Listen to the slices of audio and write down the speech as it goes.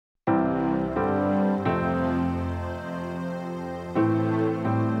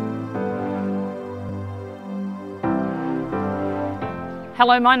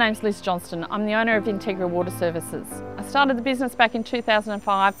Hello, my name's Liz Johnston. I'm the owner of Integra Water Services. I started the business back in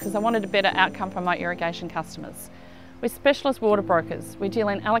 2005 because I wanted a better outcome for my irrigation customers. We're specialist water brokers. We deal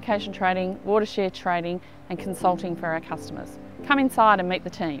in allocation trading, water share trading and consulting for our customers. Come inside and meet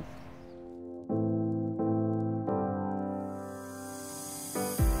the team.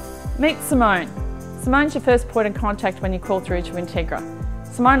 Meet Simone. Simone's your first point of contact when you call through to Integra.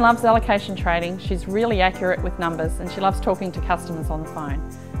 Simone loves allocation trading, she's really accurate with numbers and she loves talking to customers on the phone.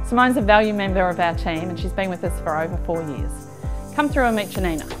 Simone's a value member of our team and she's been with us for over 4 years. Come through and meet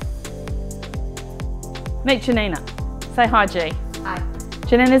Janina. Meet Janina. Say hi, G. Hi.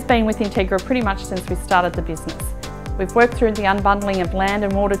 Janina's been with Integra pretty much since we started the business. We've worked through the unbundling of land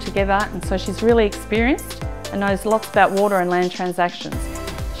and water together and so she's really experienced and knows lots about water and land transactions.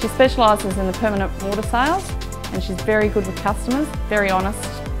 She specialises in the permanent water sales and she's very good with customers, very honest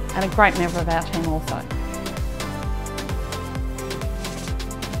and a great member of our team also.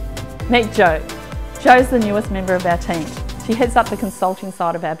 Meet Jo. Jo's the newest member of our team. She heads up the consulting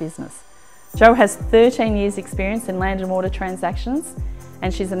side of our business. Jo has 13 years experience in land and water transactions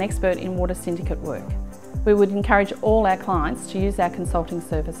and she's an expert in water syndicate work. We would encourage all our clients to use our consulting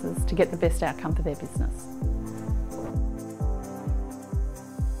services to get the best outcome for their business.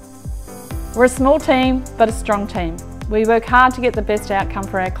 We're a small team, but a strong team. We work hard to get the best outcome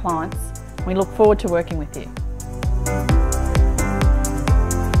for our clients. We look forward to working with you.